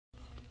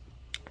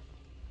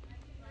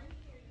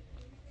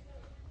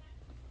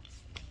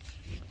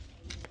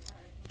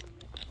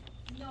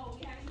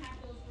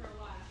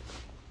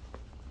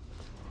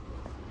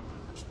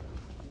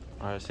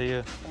All right, see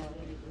ya.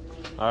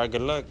 All right,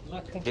 good luck.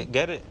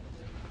 Get it.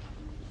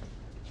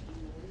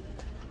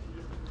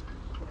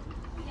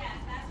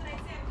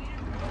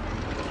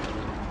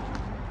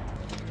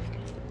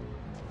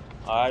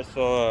 All right,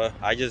 so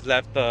I just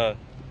left the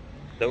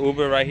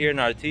Uber right here in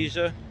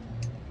Artesia.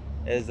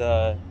 Is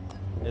a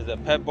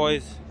Pep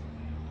Boys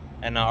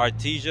and an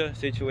Artesia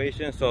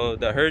situation. So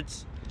the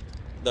Hertz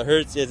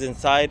is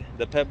inside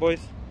the Pep Boys.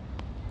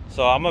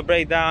 So I'm gonna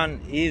break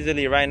down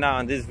easily right now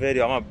in this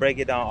video. I'm gonna break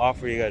it down all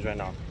for you guys right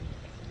now.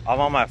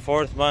 I'm on my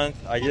 4th month.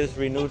 I just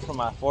renewed for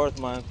my 4th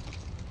month,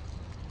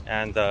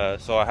 and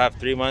so I have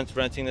 3 months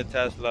renting the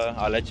Tesla.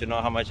 I'll let you know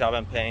how much I've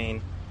been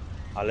paying.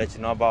 I'll let you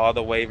know about all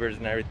the waivers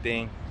and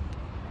everything.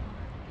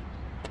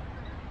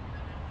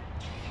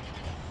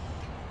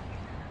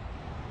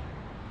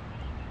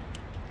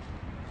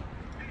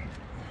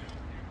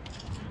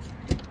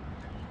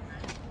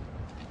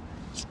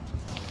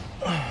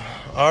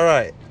 All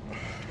right,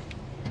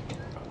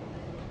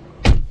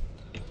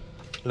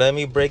 let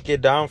me break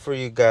it down for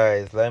you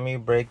guys. Let me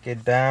break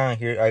it down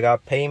here. I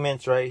got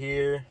payments right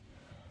here.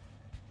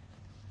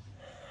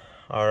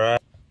 All right,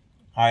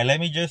 let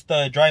me just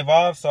drive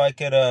off so I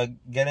could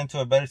get into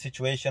a better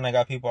situation. I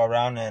got people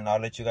around and I'll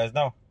let you guys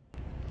know.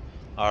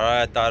 All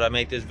right, I thought I'd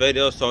make this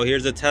video. So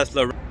here's a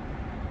Tesla.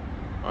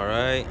 All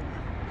right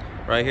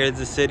here is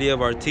the city of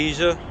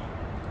Artesia.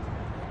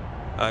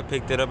 I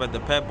picked it up at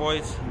the Pep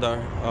Boys.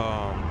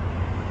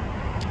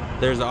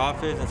 There's an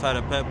office inside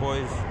of Pep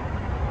Boys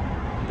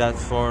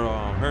that's for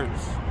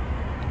Hertz.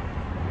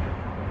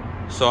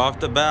 So off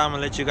the bat, I'm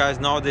gonna let you guys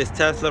know this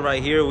Tesla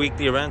right here,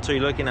 weekly rental,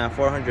 you're looking at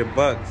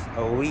 $400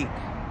 a week.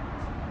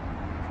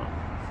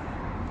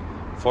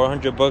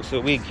 400 bucks a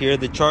week. Here are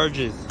the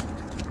charges.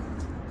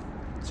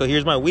 So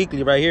here's my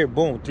weekly right here.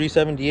 Boom,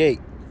 $378.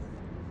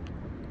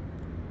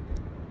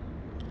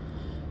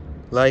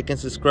 Like and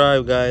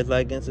subscribe, guys.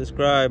 Like and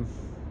subscribe.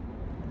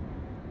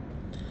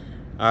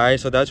 All right,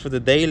 so that's for the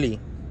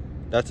daily.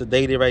 That's the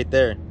daily right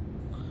there.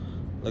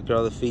 Look at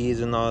all the fees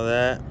and all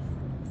that.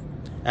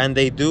 And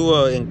they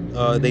do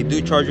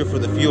charge you for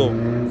the fuel.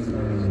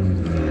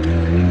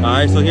 All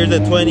right, so here's the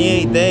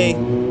 28-day.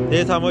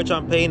 This is how much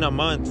I'm paying a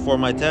month for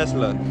my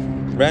Tesla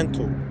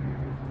rental.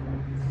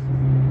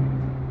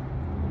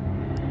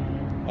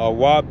 A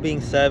whopping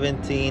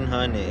 $1,700,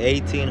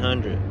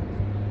 $1,800.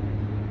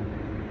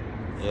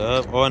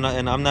 Yep. Oh,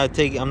 and I'm not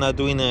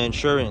doing the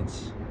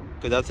insurance,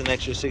 because that's an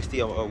extra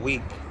 $60 a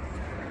week.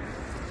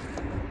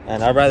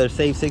 And I'd rather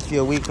save $60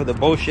 a week for the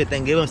bullshit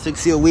than give them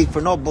 $60 a week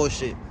for no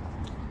bullshit.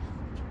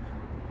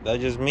 That's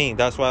just me.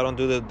 That's why I don't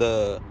do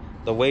the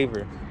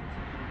waiver.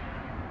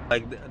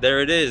 Like, there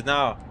it is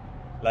now.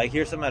 Like,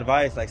 here's some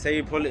advice. Like, say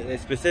you pull it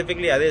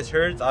specifically at this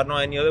Hertz. I don't know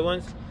any other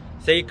ones.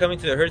 Say you're coming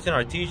to the Hertz in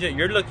Artesia.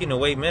 You're looking to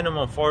wait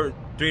minimum 3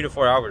 to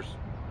 4 hours.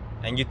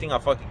 And you think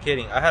I'm fucking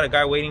kidding. I had a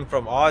guy waiting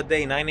from all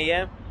day 9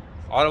 a.m.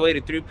 all the way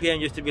to 3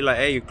 p.m. just to be like,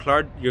 hey,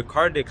 your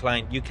card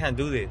declined. You can't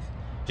do this.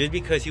 Just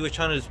because he was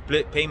trying to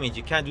split payments.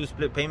 You can't do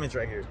split payments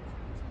right here.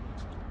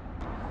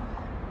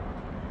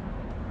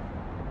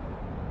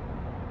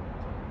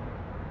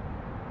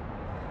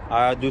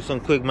 I'll do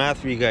some quick math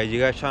for you guys. You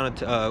guys trying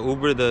to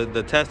Uber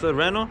the Tesla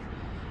rental?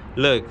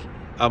 Look,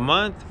 a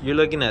month, you're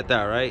looking at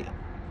that, right?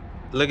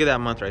 Look at that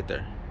month right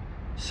there.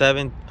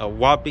 A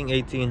whopping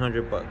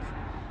 $1,800 bucks.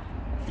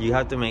 You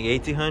have to make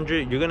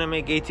 $1,800. You're gonna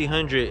make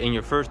 $1,800 in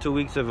your first 2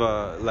 weeks of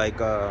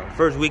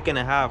first week and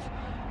a half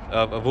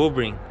of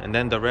Ubering, and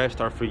then the rest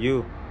are for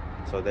you.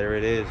 So there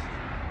it is.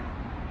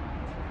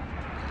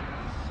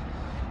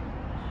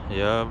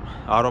 Yep,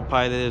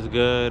 autopilot is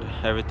good,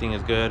 everything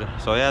is good.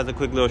 So yeah, it's a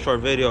quick little short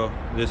video.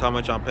 This is how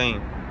much I'm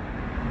paying.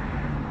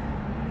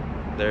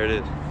 There it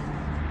is.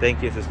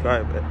 Thank you,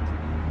 subscribe.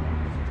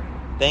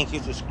 Thank you,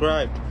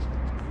 subscribe.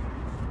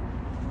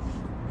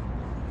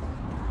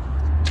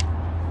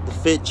 The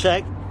fit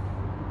check.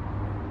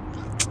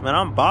 Man,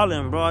 I'm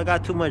balling, bro. I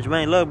got too much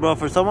money. Look, bro,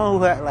 for someone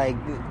who had,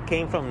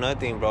 came from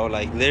nothing, bro,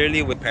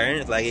 literally with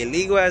parents,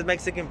 illegal ass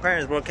Mexican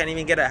parents, bro, can't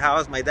even get a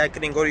house. My dad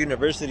couldn't go to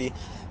university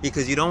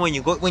because, you know, when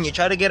you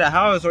try to get a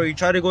house or you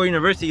try to go to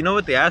university, you know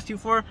what they ask you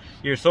for?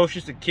 Your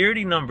social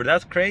security number.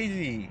 That's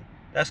crazy.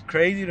 That's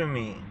crazy to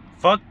me.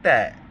 Fuck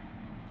that.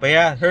 But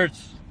yeah, it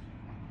hurts.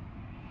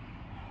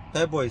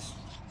 Pep Boys,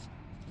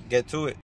 get to it.